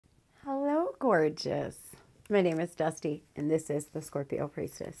gorgeous. My name is Dusty, and this is the Scorpio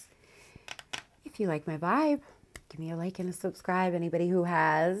Priestess. If you like my vibe, give me a like and a subscribe. Anybody who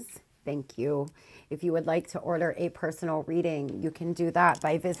has, thank you. If you would like to order a personal reading, you can do that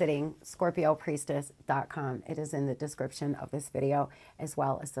by visiting scorpiopriestess.com. It is in the description of this video, as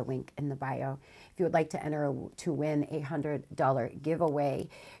well as the link in the bio. If you would like to enter to win a $100 giveaway,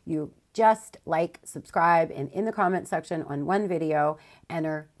 you just like, subscribe, and in the comment section on one video,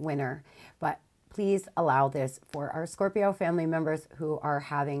 enter winner. But please allow this for our Scorpio family members who are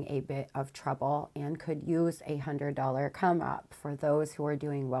having a bit of trouble and could use a $100 come up. For those who are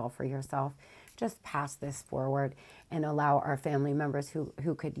doing well for yourself, just pass this forward and allow our family members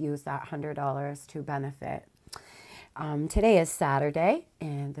who could use that $100 to benefit. Today is Saturday,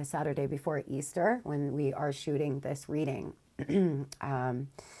 and the Saturday before Easter when we are shooting this reading.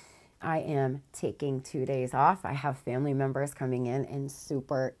 I am taking 2 days off. I have family members coming in and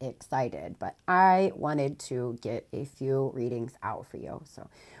super excited, but I wanted to get a few readings out for you. So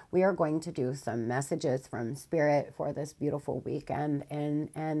we are going to do some messages from Spirit for this beautiful weekend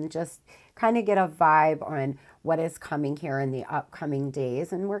and just kind of get a vibe on what is coming here in the upcoming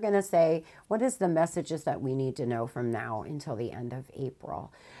days. And we're going to say, what is the messages that we need to know from now until the end of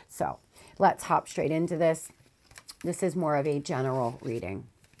April? So let's hop straight into this. This is more of a general reading.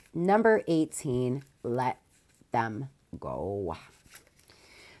 Number 18, let them go.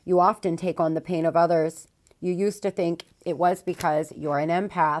 You often take on the pain of others. You used to think it was because you're an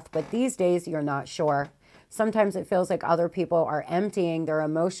empath, but these days you're not sure. Sometimes it feels like other people are emptying their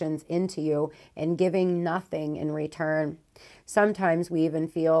emotions into you and giving nothing in return. Sometimes we even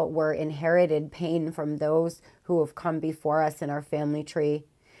feel we're inherited pain from those who have come before us in our family tree.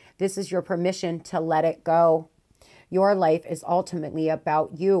 This is your permission to let it go. Your life is ultimately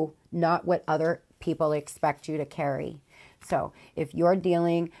about you, not what other people expect you to carry. So if you're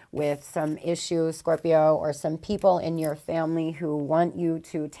dealing with some issues, Scorpio, or some people in your family who want you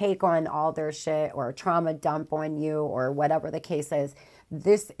to take on all their shit or trauma dump on you or whatever the case is,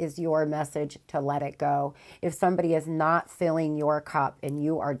 this is your message to let it go. If somebody is not filling your cup and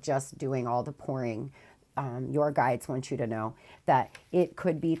you are just doing all the pouring, your guides want you to know that it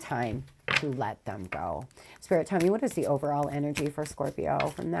could be time to let them go. Spirit, tell me, what is the overall energy for Scorpio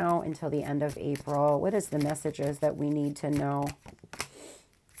from now until the end of April? What is the messages that we need to know?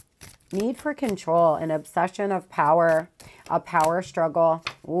 Need for control, an obsession of power, a power struggle.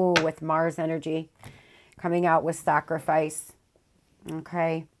 Ooh, with Mars energy coming out with sacrifice.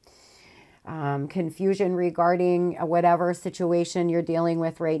 Okay. Confusion regarding whatever situation you're dealing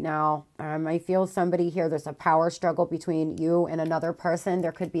with right now. I feel somebody here, there's a power struggle between you and another person.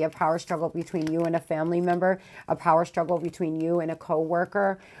 There could be a power struggle between you and a family member, a power struggle between you and a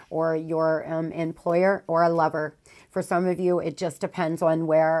co-worker or your employer or a lover. For some of you, it just depends on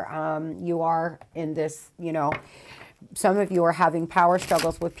where you are in this, you know. Some of you are having power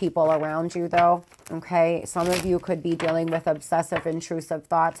struggles with people around you, though, okay? Some of you could be dealing with obsessive, intrusive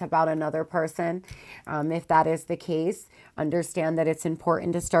thoughts about another person. If that is the case, understand that it's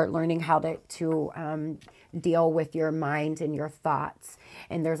important to start learning how to deal with your mind and your thoughts.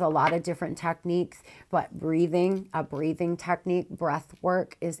 And there's a lot of different techniques, but breathing, a breathing technique, breath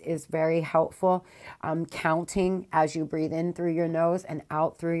work is very helpful. Counting as you breathe in through your nose and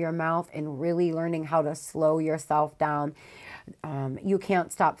out through your mouth, and really learning how to slow yourself down. You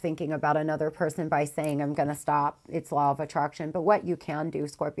can't stop thinking about another person by saying, I'm going to stop. It's law of attraction. But what you can do,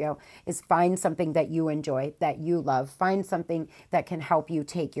 Scorpio, is find something that you enjoy, that you love. Find something that can help you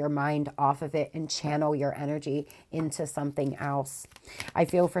take your mind off of it and channel your energy into something else. I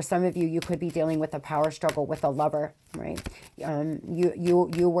feel for some of you, you could be dealing with a power struggle with a lover, right?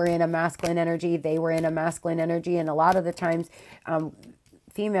 You were in a masculine energy, they were in a masculine energy, and a lot of the times,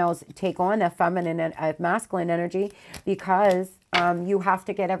 females take on a feminine and a masculine energy because you have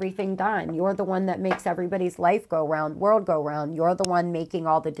to get everything done. You're the one that makes everybody's life go round, world go round. You're the one making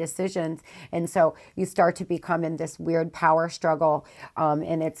all the decisions. And so you start to become in this weird power struggle.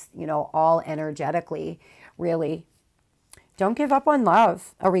 And it's, you know, all energetically, really. Don't give up on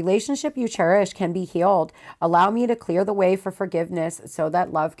love. A relationship you cherish can be healed. Allow me to clear the way for forgiveness so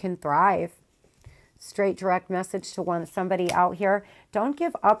that love can thrive. Straight direct message to somebody out here. Don't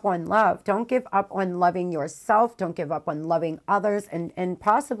give up on love. Don't give up on loving yourself. Don't give up on loving others. And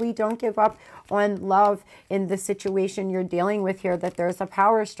possibly don't give up on love in the situation you're dealing with here, that there's a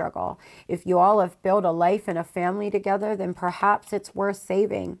power struggle. If you all have built a life and a family together, then perhaps it's worth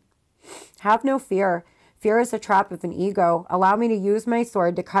saving. Have no fear. Fear is a trap of an ego. Allow me to use my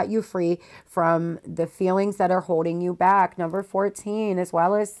sword to cut you free from the feelings that are holding you back. Number 14, as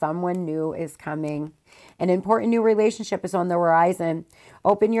well as someone new is coming. An important new relationship is on the horizon.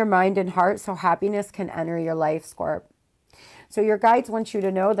 Open your mind and heart so happiness can enter your life, Scorp. So your guides want you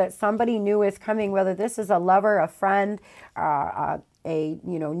to know that somebody new is coming, whether this is a lover, a friend, a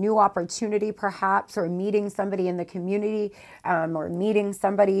new opportunity perhaps, or meeting somebody in the community, or meeting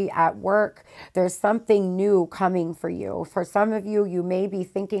somebody at work. There's something new coming for you. For some of you, you may be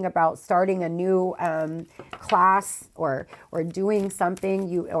thinking about starting a new class or doing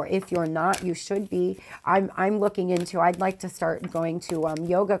something. Or if you're not, you should be. I'm looking into, I'd like to start going to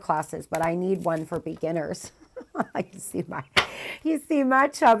yoga classes, but I need one for beginners. You see my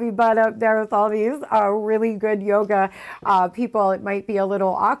chubby butt up there with all these really good yoga people. It might be a little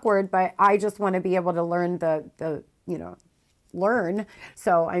awkward, but I just want to be able to learn learn.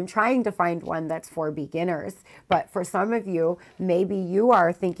 So I'm trying to find one that's for beginners. But for some of you, maybe you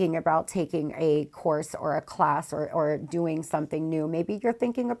are thinking about taking a course or a class or doing something new. Maybe you're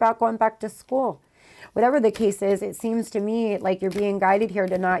thinking about going back to school. Whatever the case is, it seems to me like you're being guided here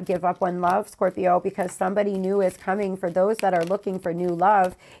to not give up on love, Scorpio, because somebody new is coming. For those that are looking for new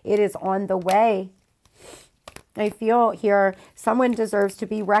love, it is on the way. I feel here someone deserves to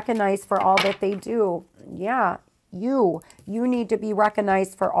be recognized for all that they do. Yeah, you need to be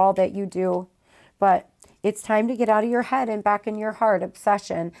recognized for all that you do. But it's time to get out of your head and back in your heart.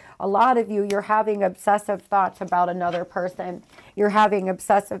 Obsession. A lot of you, you're having obsessive thoughts about another person. You're having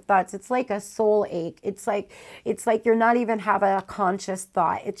obsessive thoughts. It's like a soul ache. It's like you're not even having a conscious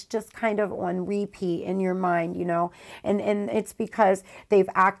thought. It's just kind of on repeat in your mind, you know. And it's because they've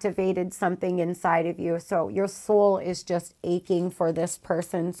activated something inside of you. So your soul is just aching for this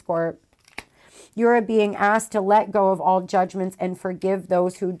person, Scorp. You're being asked to let go of all judgments and forgive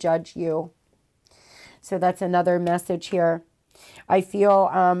those who judge you. So that's another message here. I feel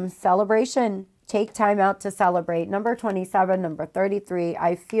celebration. Take time out to celebrate. Number 27, number 33.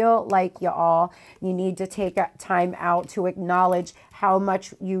 I feel like you need to take time out to acknowledge how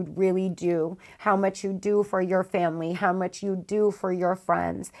much you really do, how much you do for your family, how much you do for your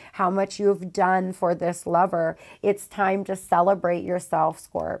friends, how much you've done for this lover. It's time to celebrate yourself,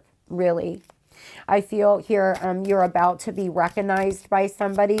 Scorp, really. I feel here you're about to be recognized by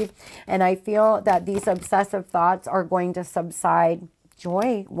somebody, and I feel that these obsessive thoughts are going to subside.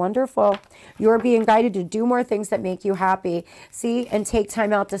 Joy, wonderful. You're being guided to do more things that make you happy. See, and take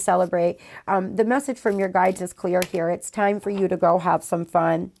time out to celebrate. The message from your guides is clear here. It's time for you to go have some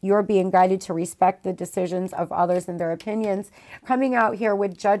fun. You're being guided to respect the decisions of others and their opinions. Coming out here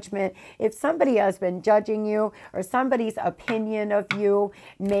with judgment. If somebody has been judging you, or somebody's opinion of you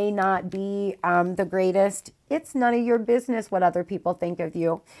may not be the greatest, it's none of your business what other people think of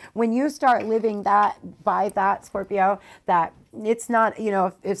you. When you start living by that, Scorpio, that it's not, you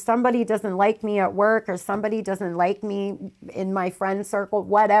know, if somebody doesn't like me at work, or somebody doesn't like me in my friend circle,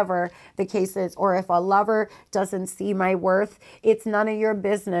 whatever the case is, or if a lover doesn't see my worth, it's none of your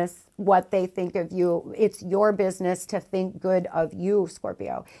business what they think of you. It's your business to think good of you,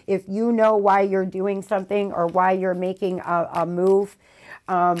 Scorpio. If you know why you're doing something, or why you're making a move,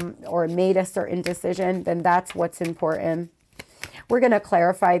 or made a certain decision, then that's what's important. We're going to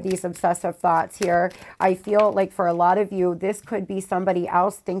clarify these obsessive thoughts here. I feel like for a lot of you, this could be somebody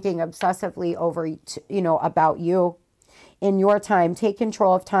else thinking obsessively over, about you. In your time, take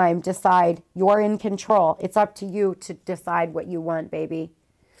control of time, decide. You're in control. It's up to you to decide what you want, baby.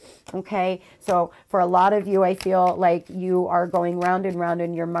 Okay, so for a lot of you, I feel like you are going round and round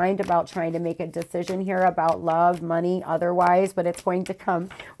in your mind about trying to make a decision here about love, money, otherwise, but it's going to come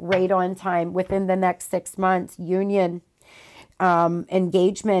right on time within the next 6 months. Union,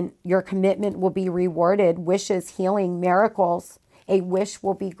 engagement, your commitment will be rewarded. Wishes, healing, miracles. A wish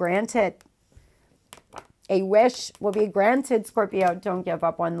will be granted. A wish will be granted, Scorpio. Don't give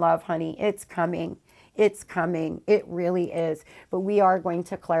up on love, honey. It's coming. It's coming. It really is. But we are going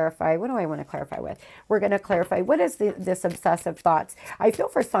to clarify. What do I want to clarify with? We're going to clarify. What is this obsessive thoughts? I feel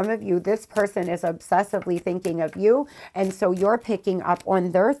for some of you, this person is obsessively thinking of you. And so you're picking up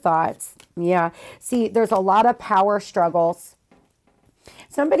on their thoughts. Yeah. See, there's a lot of power struggles.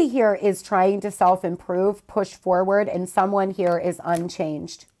 Somebody here is trying to self-improve, push forward, and someone here is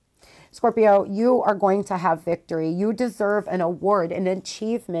unchanged. Scorpio, you are going to have victory. You deserve an award, an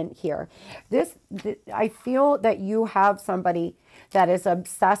achievement here. I feel that you have somebody that is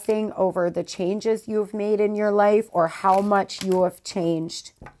obsessing over the changes you've made in your life, or how much you have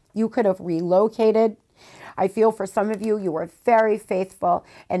changed. You could have relocated. I feel for some of you, you were very faithful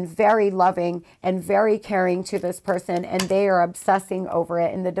and very loving and very caring to this person, and they are obsessing over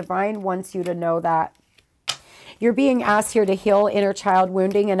it. And the divine wants you to know that. You're being asked here to heal inner child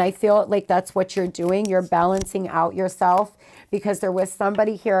wounding, and I feel like that's what you're doing. You're balancing out yourself, because there was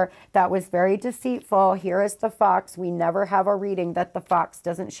somebody here that was very deceitful. Here is the fox. We never have a reading that the fox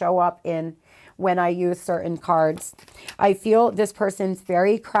doesn't show up in when I use certain cards. I feel this person's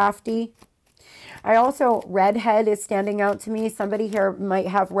very crafty. I also, redhead is standing out to me. Somebody here might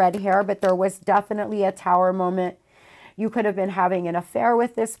have red hair, but there was definitely a tower moment. You could have been having an affair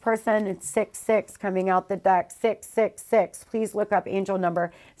with this person. It's 666 coming out the deck. 666. Please look up angel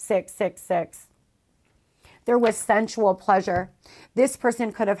number 666. There was sensual pleasure. This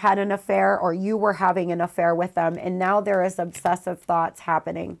person could have had an affair, or you were having an affair with them, and now there is obsessive thoughts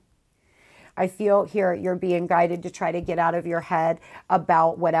happening. I feel here you're being guided to try to get out of your head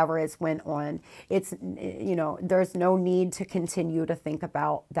about whatever is went on. It's, you know, there's no need to continue to think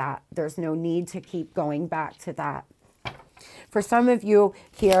about that. There's no need to keep going back to that. For some of you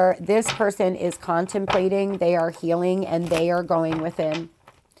here, this person is contemplating, they are healing, and they are going within.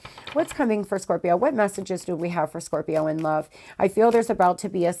 What's coming for Scorpio? What messages do we have for Scorpio in love? I feel there's about to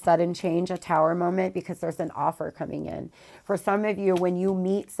be a sudden change, a tower moment, because there's an offer coming in. For some of you, when you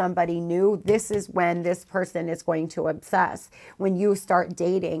meet somebody new, this is when this person is going to obsess. When you start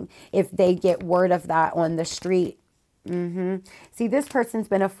dating, if they get word of that on the street. See, this person's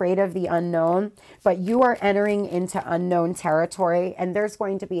been afraid of the unknown, but you are entering into unknown territory, and there's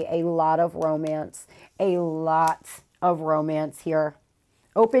going to be a lot of romance. A lot of romance here.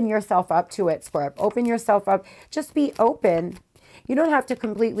 Open yourself up to it, Scorp. Open yourself up. Just be open. You don't have to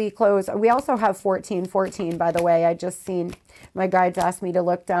completely close. We also have 1414, by the way. I just seen my guides asked me to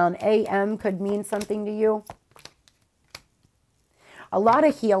look down. AM could mean something to you. A lot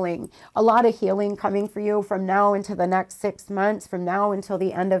of healing coming for you from now into the next 6 months, from now until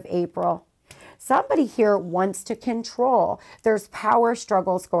the end of April. Somebody here wants to control. There's power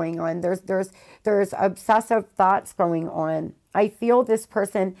struggles going on. There's obsessive thoughts going on. I feel this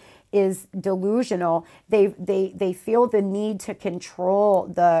person is delusional. They feel the need to control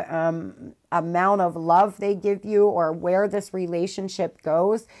the amount of love they give you or where this relationship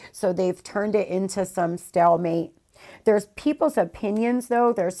goes. So they've turned it into some stalemate. There's people's opinions,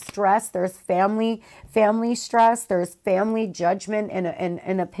 though. There's stress. There's family stress. There's family judgment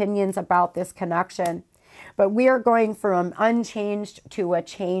and opinions about this connection. But we are going from unchanged to a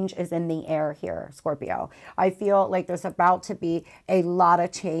change is in the air here, Scorpio. I feel like there's about to be a lot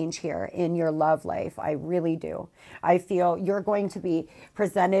of change here in your love life. I really do. I feel you're going to be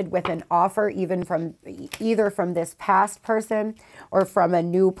presented with an offer either from this past person or from a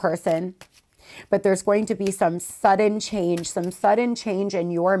new person. But there's going to be some sudden change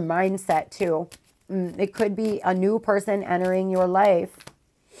in your mindset too. It could be a new person entering your life.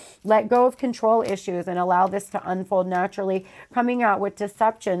 Let go of control issues and allow this to unfold naturally. Coming out with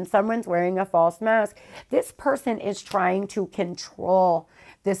deception. Someone's wearing a false mask. This person is trying to control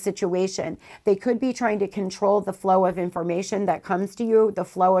this situation. They could be trying to control the flow of information that comes to you, the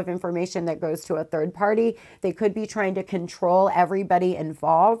flow of information that goes to a third party. They could be trying to control everybody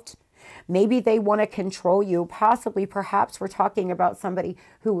involved. Maybe they want to control you. Possibly, perhaps we're talking about somebody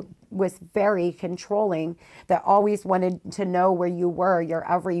who was very controlling, that always wanted to know where you were, your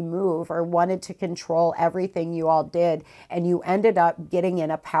every move, or wanted to control everything you all did. And you ended up getting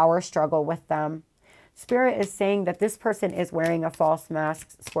in a power struggle with them. Spirit is saying that this person is wearing a false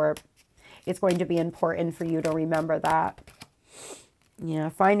mask, Scorp. It's going to be important for you to remember that. Yeah,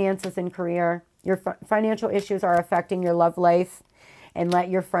 finances and career. Your financial issues are affecting your love life. And let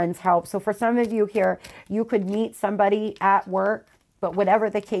your friends help. So for some of you here, you could meet somebody at work, but whatever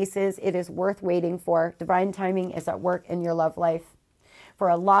the case is, it is worth waiting for. Divine timing is at work in your love life. For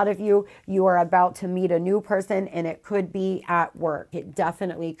a lot of you, you are about to meet a new person, and it could be at work. It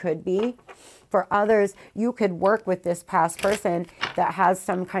definitely could be. For others, you could work with this past person that has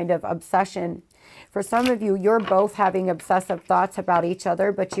some kind of obsession. For some of you, you're both having obsessive thoughts about each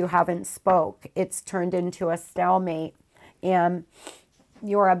other, but you haven't spoke. It's turned into a stalemate. And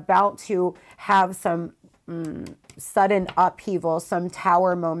you're about to have some sudden upheaval, some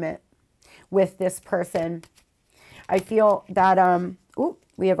tower moment with this person. I feel that,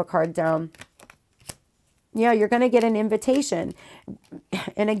 we have a card down. Yeah, you're going to get an invitation.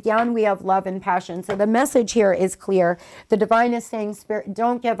 And again, we have love and passion. So the message here is clear. The divine is saying, Spirit,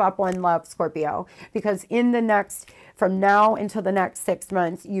 don't give up on love, Scorpio, because from now until the next 6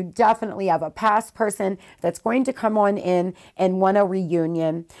 months, you definitely have a past person that's going to come on in and want a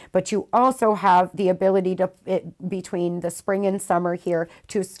reunion. But you also have the ability to, between the spring and summer here,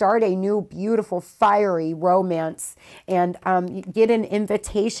 to start a new, beautiful, fiery romance and get an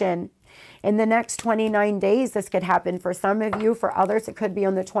invitation. In the next 29 days, this could happen for some of you. For others, it could be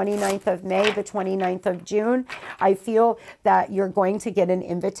on the 29th of May, the 29th of June. I feel that you're going to get an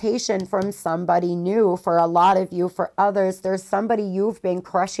invitation from somebody new. For a lot of you, for others, there's somebody you've been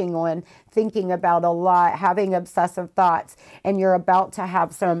crushing on, thinking about a lot, having obsessive thoughts, and you're about to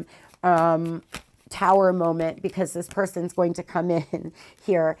have some tower moment, because this person's going to come in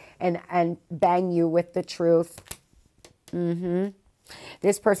here and bang you with the truth.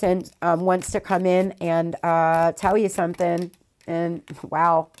 This person wants to come in and tell you something. And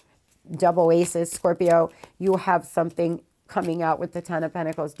wow, double aces, Scorpio, you have something coming out with the Ten of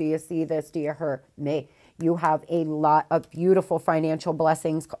Pentacles. Do you see this? Do you hear me? You have a lot of beautiful financial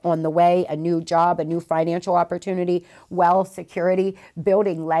blessings on the way, a new job, a new financial opportunity, wealth, security,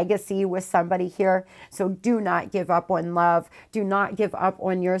 building legacy with somebody here. So do not give up on love. Do not give up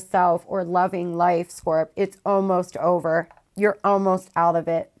on yourself or loving life, Scorp. It's almost over. You're almost out of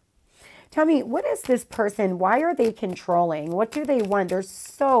it. Tell me, what is this person? Why are they controlling? What do they want? There's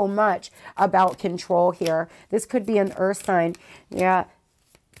so much about control here. This could be an earth sign. Yeah.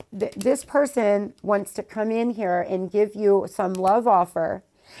 This person wants to come in here and give you some love offer,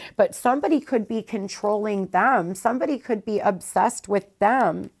 but somebody could be controlling them. Somebody could be obsessed with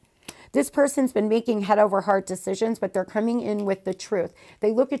them. This person's been making head over heart decisions, but they're coming in with the truth.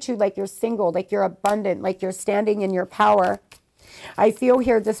 They look at you like you're single, like you're abundant, like you're standing in your power. I feel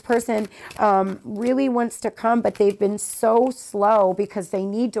here this person really wants to come, but they've been so slow because they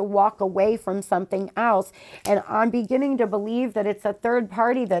need to walk away from something else. And I'm beginning to believe that it's a third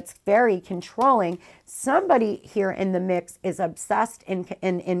party that's very controlling. Somebody here in the mix is obsessed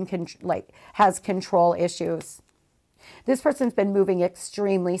and like has control issues. This person's been moving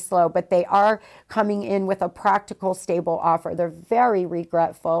extremely slow, but they are coming in with a practical, stable offer. They're very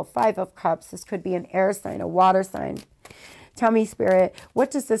regretful. Five of Cups. This could be an air sign, a water sign. Tell me, Spirit,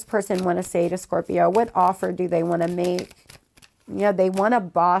 what does this person want to say to Scorpio? What offer do they want to make? Yeah, they want a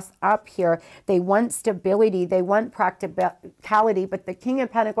boss up here. They want stability. They want practicality, but the King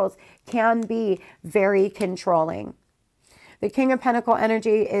of Pentacles can be very controlling. The King of Pentacle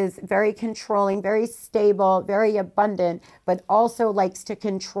energy is very controlling, very stable, very abundant, but also likes to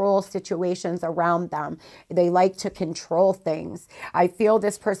control situations around them. They like to control things. I feel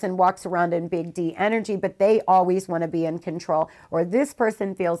this person walks around in big D energy, but they always want to be in control. Or this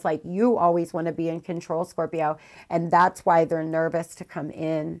person feels like you always want to be in control, Scorpio, and that's why they're nervous to come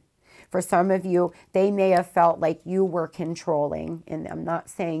in. For some of you, they may have felt like you were controlling, and I'm not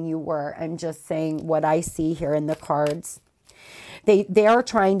saying you were. I'm just saying what I see here in the cards. They are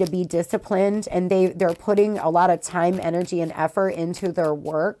trying to be disciplined, and they're putting a lot of time, energy, and effort into their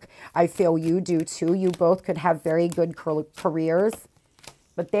work. I feel you do too. You both could have very good careers,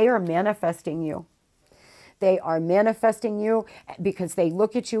 but they are manifesting you. They are manifesting you because they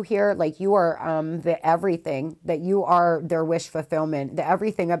look at you here like you are the everything, that you are their wish fulfillment,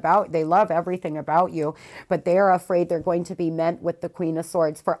 they love everything about you, but they are afraid they're going to be met with the Queen of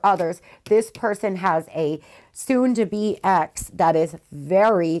Swords. For others, this person has a soon-to-be ex that is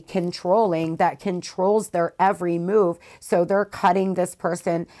very controlling, that controls their every move. So they're cutting this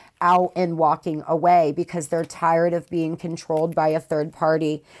person out and walking away because they're tired of being controlled by a third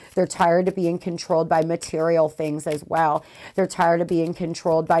party. They're tired of being controlled by material things as well. They're tired of being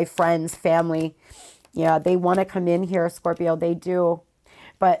controlled by friends, family. Yeah, they want to come in here, Scorpio. They do.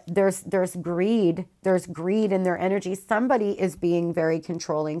 But there's greed. There's greed in their energy. Somebody is being very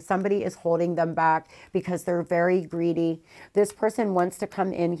controlling. Somebody is holding them back because they're very greedy. This person wants to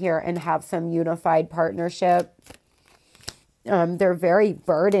come in here and have some unified partnership. They're very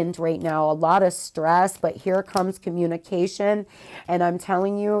burdened right now, a lot of stress, but here comes communication. And I'm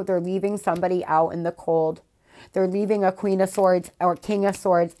telling you, they're leaving somebody out in the cold. They're leaving a Queen of Swords or King of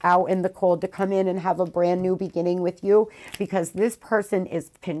Swords out in the cold to come in and have a brand new beginning with you, because this person is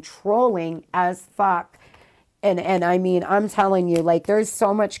controlling as fuck. And I mean, I'm telling you, like, there's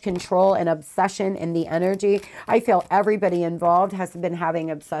so much control and obsession in the energy. I feel everybody involved has been having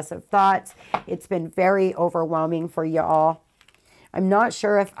obsessive thoughts. It's been very overwhelming for y'all. I'm not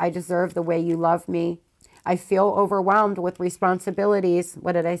sure if I deserve the way you love me. I feel overwhelmed with responsibilities.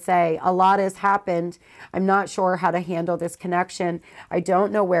 What did I say? A lot has happened. I'm not sure how to handle this connection. I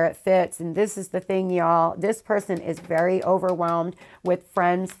don't know where it fits. And this is the thing, y'all. This person is very overwhelmed with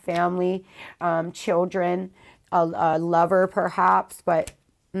friends, family, children, a lover perhaps, but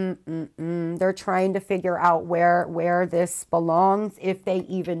they're trying to figure out where this belongs, if they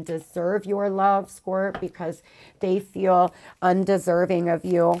even deserve your love, Scorp, because they feel undeserving of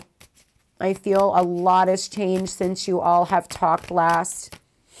you. I feel a lot has changed since you all have talked last.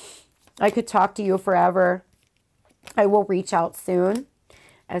 I could talk to you forever. I will reach out soon.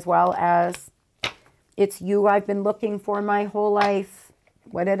 as well as it's you I've been looking for my whole life.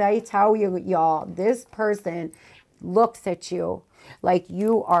 What did I tell you, y'all? This person looks at you like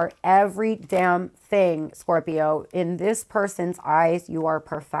you are every damn thing, Scorpio. In this person's eyes, you are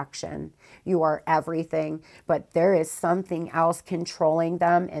perfection. You are everything. But there is something else controlling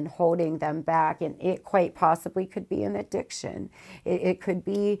them and holding them back. And it quite possibly could be an addiction. It could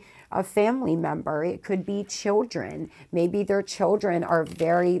be a family member. It could be children. Maybe their children are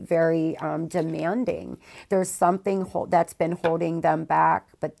very, very demanding. There's something that's been holding them back,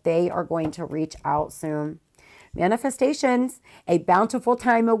 but they are going to reach out soon. Manifestations, a bountiful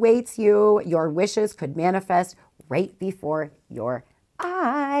time awaits you. Your wishes could manifest right before your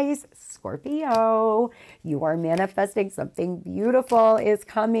eyes. Scorpio, you are manifesting something beautiful is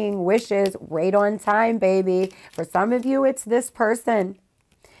coming. Wishes right on time, baby. For some of you, it's this person.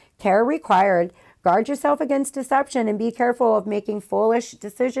 Care required. Guard yourself against deception and be careful of making foolish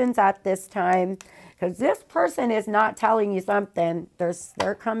decisions at this time, because this person is not telling you something.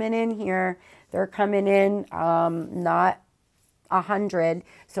 They're coming in here. They're coming in not 100.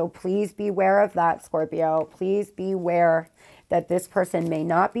 So please beware of that, Scorpio. Please beware that this person may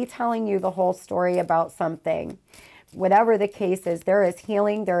not be telling you the whole story about something. Whatever the case is, there is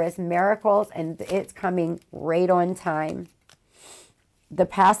healing, there is miracles, and it's coming right on time. The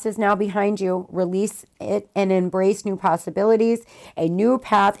past is now behind you. Release it and embrace new possibilities. A new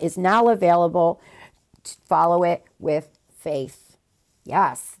path is now available. Follow it with faith.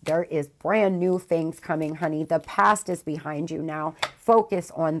 Yes, there is brand new things coming, honey. The past is behind you now.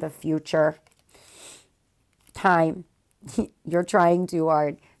 Focus on the future. Time. You're trying too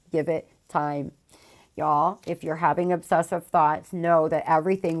hard. Give it time. Y'all, if you're having obsessive thoughts, know that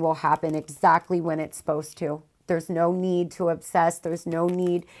everything will happen exactly when it's supposed to. There's no need to obsess. There's no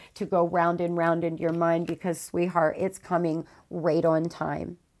need to go round and round in your mind because, sweetheart, it's coming right on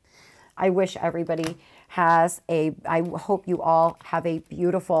time. I wish everybody I hope you all have a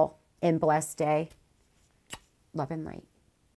beautiful and blessed day. Love and light.